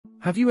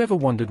Have you ever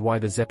wondered why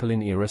the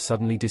Zeppelin era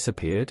suddenly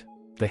disappeared?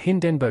 The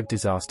Hindenburg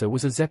disaster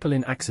was a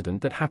Zeppelin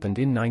accident that happened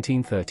in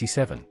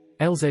 1937.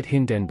 LZ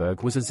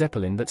Hindenburg was a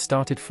Zeppelin that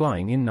started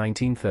flying in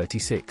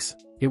 1936.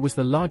 It was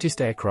the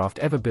largest aircraft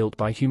ever built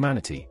by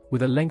humanity,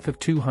 with a length of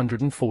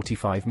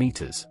 245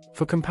 meters.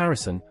 For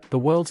comparison, the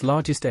world's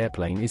largest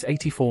airplane is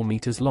 84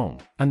 meters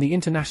long, and the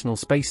International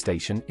Space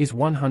Station is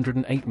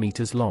 108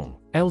 meters long.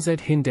 LZ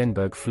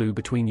Hindenburg flew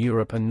between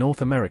Europe and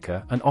North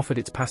America and offered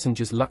its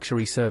passengers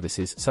luxury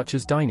services such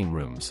as dining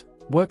rooms,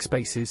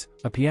 workspaces,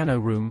 a piano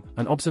room,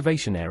 an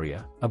observation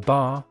area, a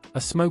bar,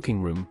 a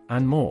smoking room,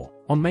 and more.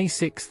 On May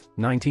 6,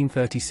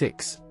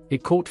 1936,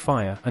 it caught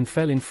fire and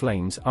fell in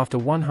flames after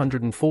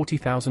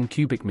 140,000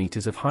 cubic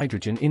meters of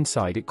hydrogen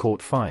inside it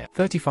caught fire.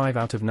 35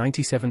 out of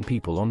 97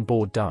 people on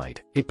board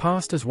died. It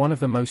passed as one of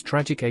the most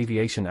tragic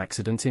aviation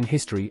accidents in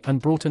history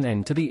and brought an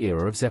end to the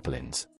era of Zeppelins.